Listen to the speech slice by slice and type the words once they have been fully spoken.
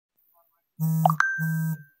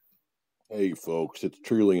Hey folks, it's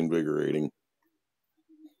truly invigorating.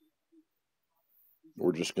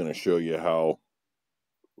 We're just going to show you how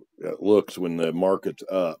it looks when the market's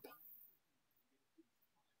up.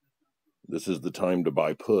 This is the time to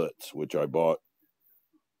buy puts, which I bought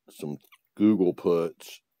some Google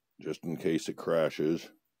puts just in case it crashes.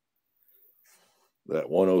 That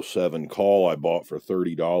 107 call I bought for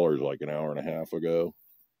 $30 like an hour and a half ago.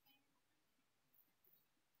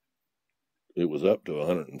 It was up to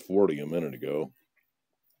 140 a minute ago.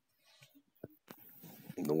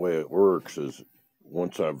 And the way it works is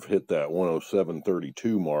once I've hit that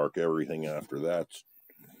 107.32 mark, everything after that's,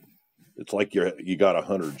 it's like you got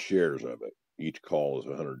 100 shares of it. Each call is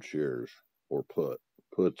 100 shares or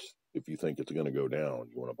puts. If you think it's going to go down,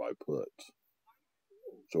 you want to buy puts.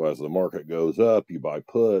 So as the market goes up, you buy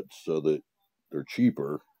puts so that they're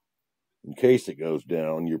cheaper. In case it goes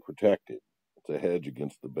down, you're protected. It's a hedge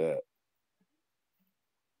against the bet.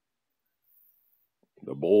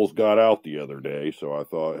 The bulls got out the other day, so I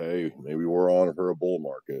thought, hey, maybe we're on for a bull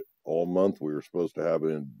market. All month we were supposed to have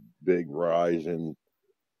a big rise in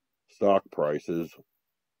stock prices.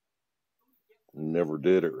 Never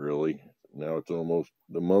did it really. Now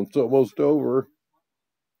the month's almost over.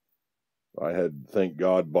 I had, thank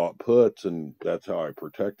God, bought puts, and that's how I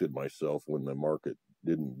protected myself when the market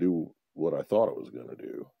didn't do what I thought it was going to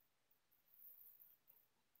do.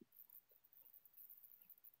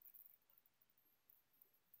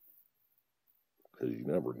 Because you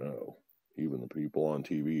never know. Even the people on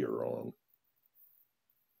TV are wrong.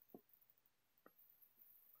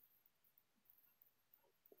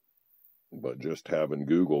 But just having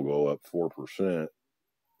Google go up 4%,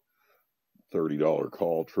 $30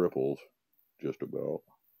 call triples, just about.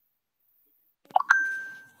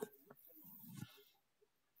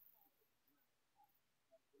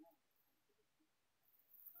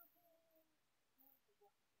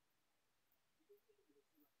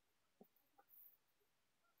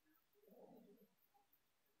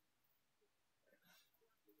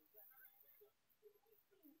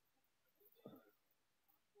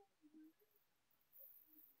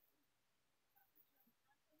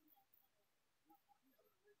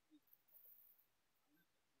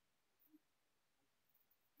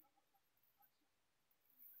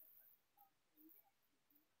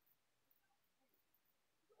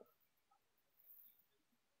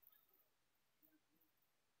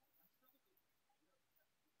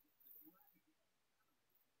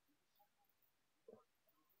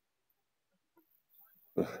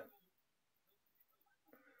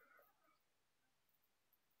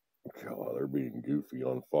 God, they're being goofy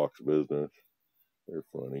on Fox Business. They're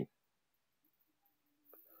funny.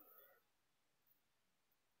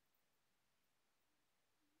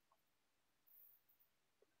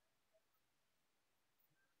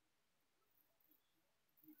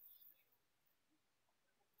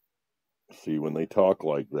 See, when they talk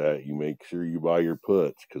like that, you make sure you buy your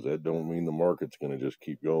puts, because that don't mean the market's going to just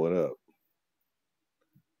keep going up.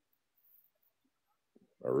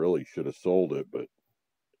 I really should have sold it, but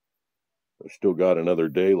I still got another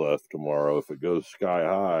day left tomorrow. If it goes sky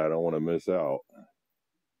high, I don't want to miss out.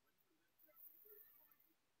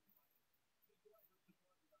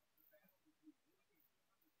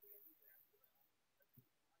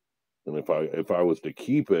 And if I was to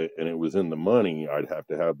keep it and it was in the money, I'd have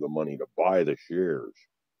to have the money to buy the shares.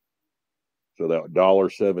 So that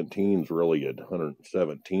 $1.17 is really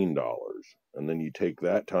 $117. And then you take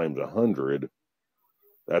that times 100,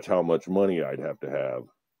 that's how much money I'd have to have.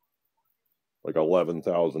 Like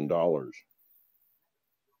 $11,000.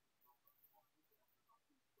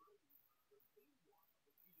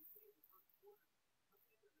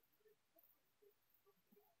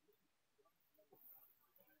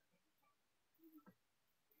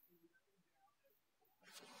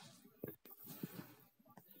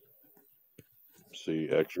 See,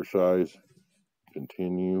 exercise,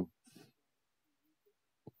 continue,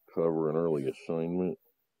 cover an early assignment,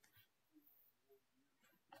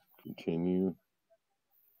 continue.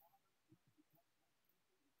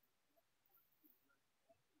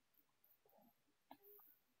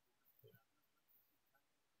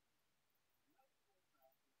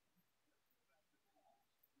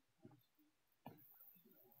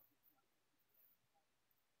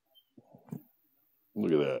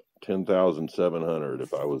 Look at that, 10,700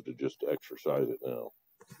 if I was to just exercise it now.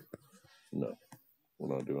 No,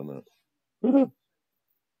 we're not doing that.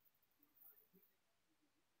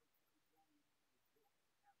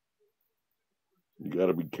 You got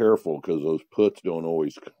to be careful because those puts don't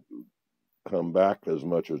always come back as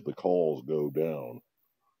much as the calls go down.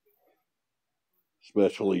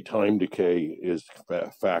 especially time decay is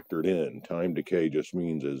factored in. Time decay just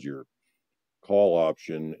means as your call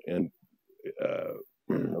option and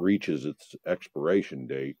reaches its expiration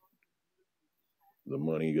date, the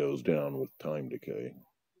money goes down with time decay.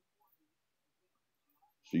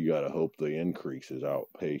 So you got to hope the increases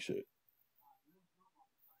outpace it.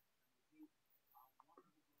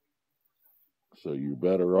 So you're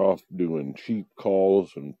better off doing cheap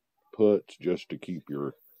calls and puts just to keep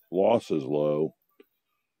your losses low.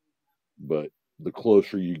 But the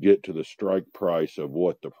closer you get to the strike price of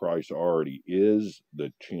what the price already is,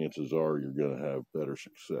 the chances are you're going to have better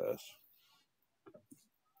success.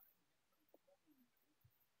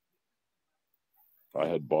 I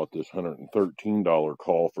had bought this $113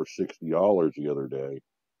 call for $60 the other day,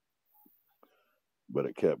 but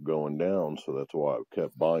it kept going down, so that's why I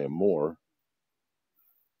kept buying more.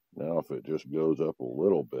 Now, if it just goes up a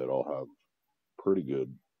little bit, I'll have pretty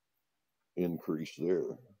good increase there.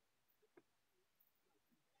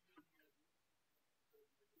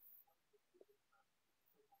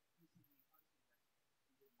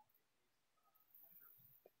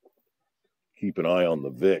 Keep an eye on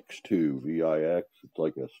the VIX too, VIX. It's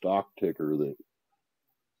like a stock ticker that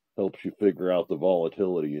helps you figure out the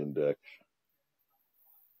volatility index.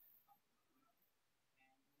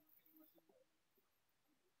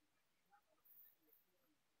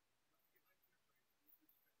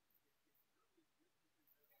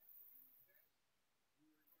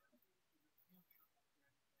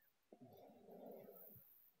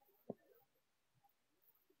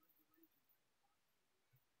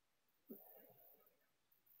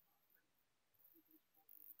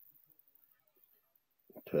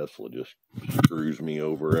 Tesla just screws me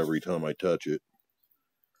over every time I touch it.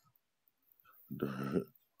 If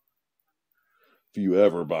you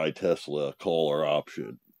ever buy Tesla, call or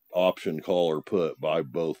option, call or put, buy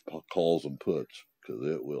both calls and puts, because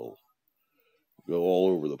it will go all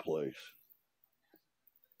over the place.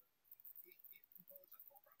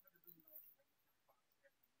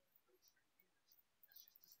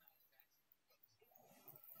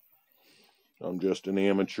 I'm just an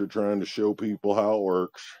amateur trying to show people how it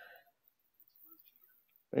works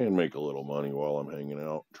and make a little money while I'm hanging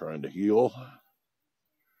out, trying to heal.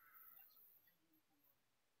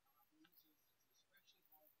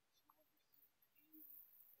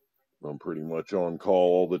 I'm pretty much on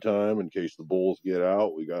call all the time in case the bulls get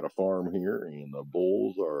out. We got a farm here, and the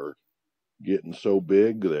bulls are getting so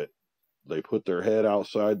big that they put their head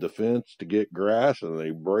outside the fence to get grass, and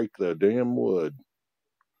they break the damn wood.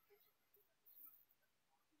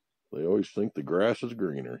 They always think the grass is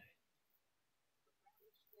greener.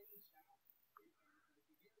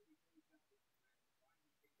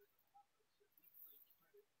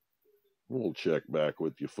 We'll check back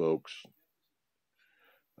with you folks.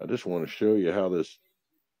 I just want to show you how this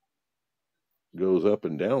goes up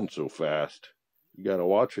and down so fast. You got to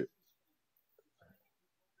watch it.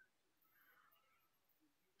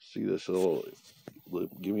 See this little,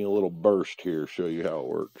 give me a little burst here, show you how it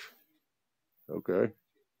works. Okay.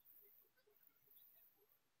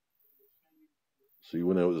 See,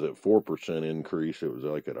 when it was at 4% increase, it was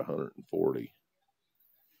like at $140,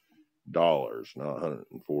 not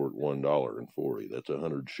 $141.40. That's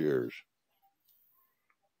 100 shares.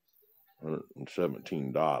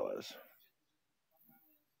 $117.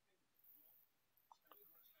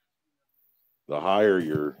 The higher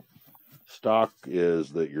your stock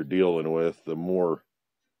is that you're dealing with, the more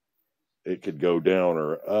it could go down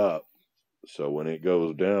or up. So when it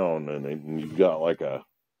goes down and you've got like a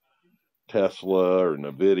Tesla or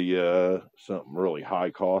Nvidia, something really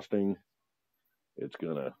high costing, it's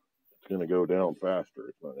gonna go down faster.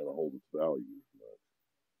 It's not gonna hold its value.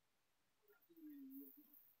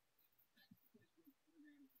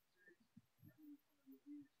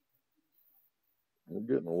 We're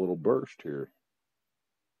getting a little burst here.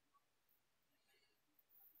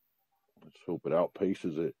 Let's hope it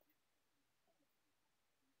outpaces it.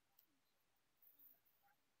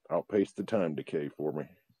 Outpace the time decay for me.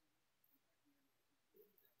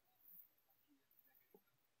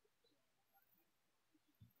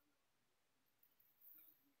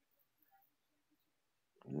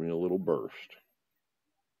 Give me a little burst.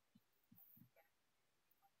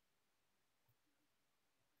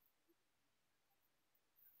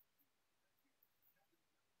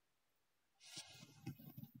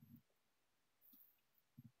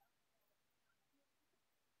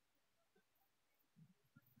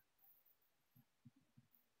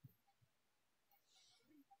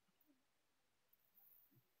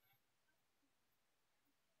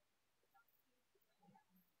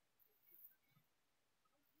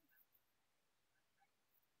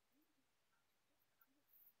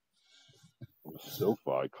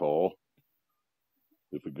 SoFi call.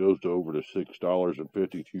 If it goes to over to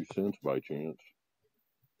 $6.52 by chance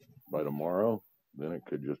by tomorrow, then it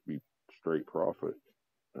could just be straight profit.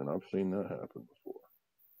 And I've seen that happen before.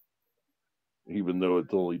 Even though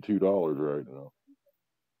it's only $2 right now.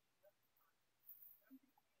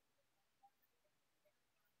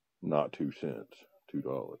 Not 2 cents,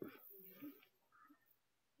 $2.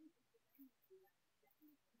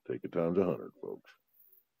 Take it times 100, folks.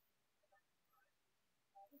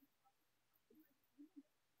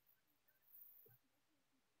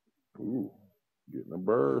 Ooh, getting a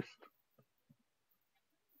burst.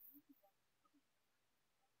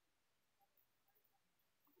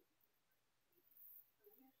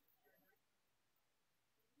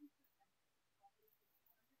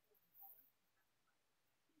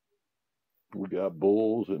 We got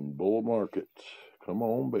bulls and bull markets. Come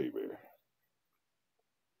on, baby.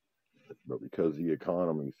 But because the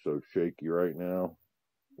economy's so shaky right now,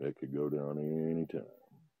 it could go down any time.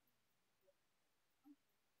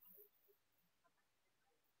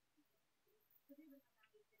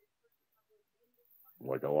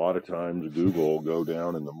 Like a lot of times, Google will go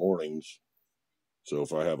down in the mornings. So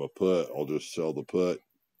if I have a put, I'll just sell the put,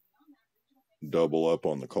 double up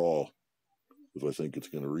on the call if I think it's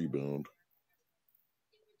going to rebound.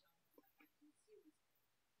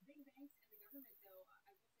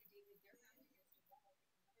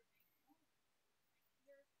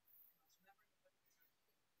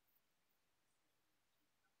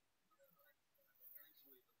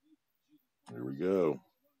 Here we go.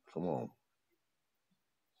 Come on.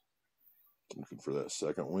 Looking for that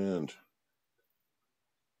second wind.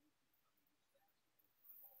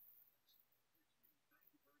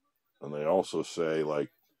 And they also say, like,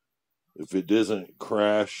 if it doesn't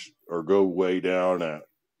crash or go way down at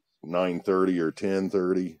 9:30 or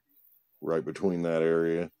 10:30, right between that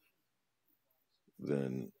area,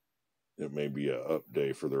 then it may be a up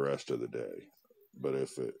day for the rest of the day. But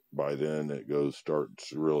if it by then it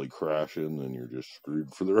starts really crashing, then you're just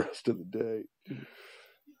screwed for the rest of the day.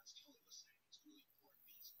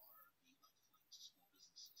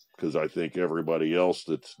 Because I think everybody else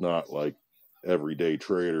that's not like everyday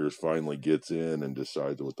traders finally gets in and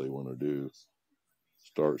decides what they want to do.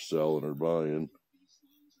 Start selling or buying.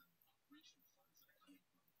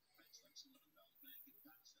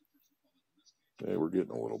 Hey, we're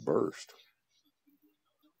getting a little burst.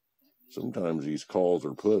 Sometimes these calls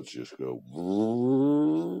or puts just go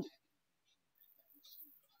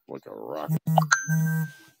like a rocket.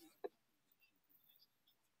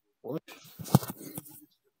 What?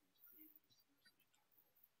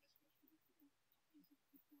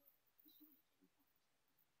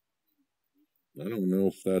 I don't know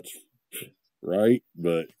if that's right,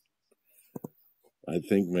 but I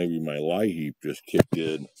think maybe my LIHEAP just kicked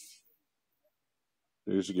in.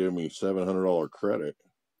 They used to give me $700 credit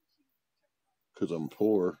because I'm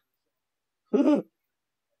poor.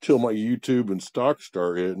 Till my YouTube and stocks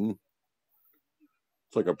start hitting.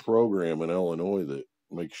 It's like a program in Illinois that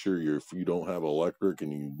makes sure if you don't have electric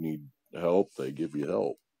and you need help, they give you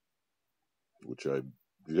help. Which I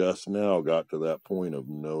just now got to that point of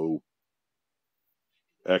no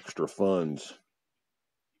extra funds.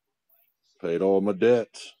 Paid all my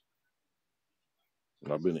debts.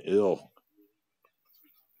 And I've been ill.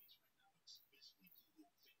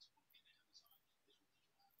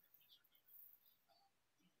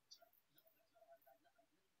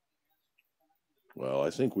 Well, I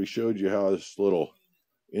think we showed you how this little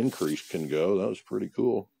increase can go. That was pretty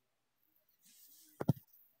cool.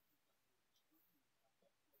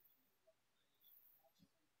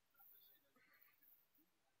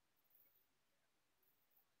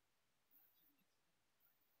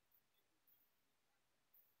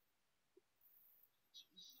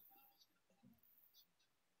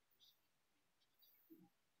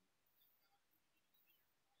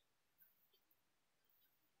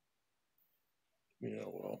 Yeah,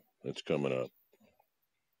 well, it's coming up.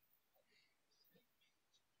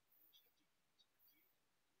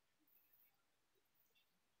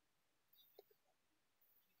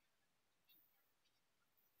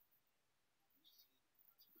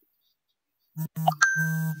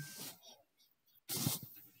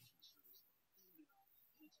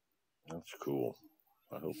 That's cool.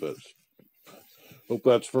 I hope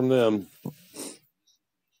that's from them.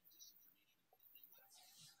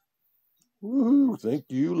 Woohoo! Thank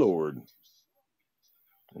you, Lord.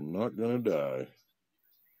 I'm not gonna die.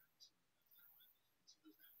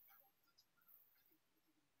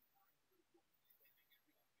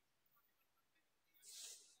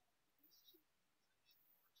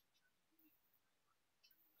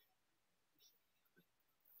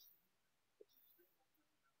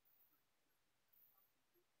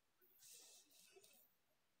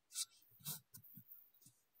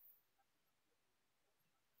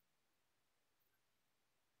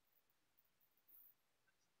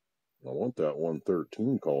 I want that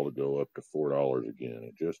 113 call to go up to $4 again.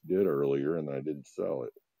 It just did earlier, and I didn't sell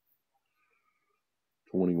it.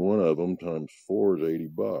 21 of them times 4 is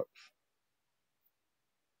 $80.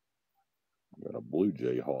 Got a blue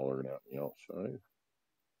jay hollering out the outside.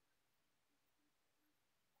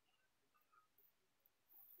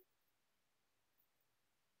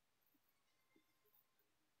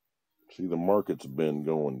 See, the market's been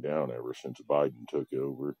going down ever since Biden took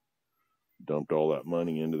over. Dumped all that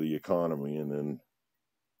money into the economy, and then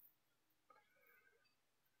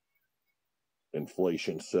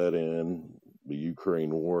inflation set in. The Ukraine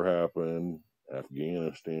war happened.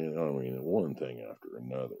 Afghanistan. I mean, one thing after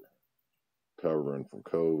another. Covering from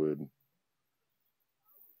COVID.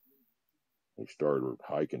 They started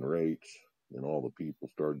hiking rates, and all the people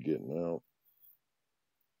started getting out.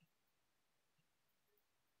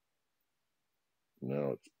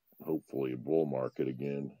 Now it's hopefully a bull market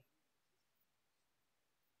again.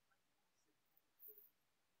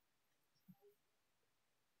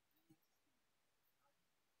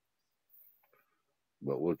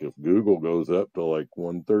 But look, if Google goes up to like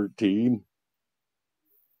 113,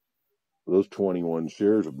 those 21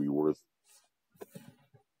 shares will be worth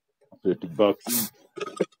 $50.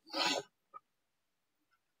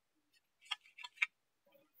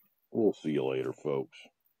 We'll see you later, folks.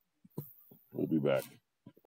 We'll be back.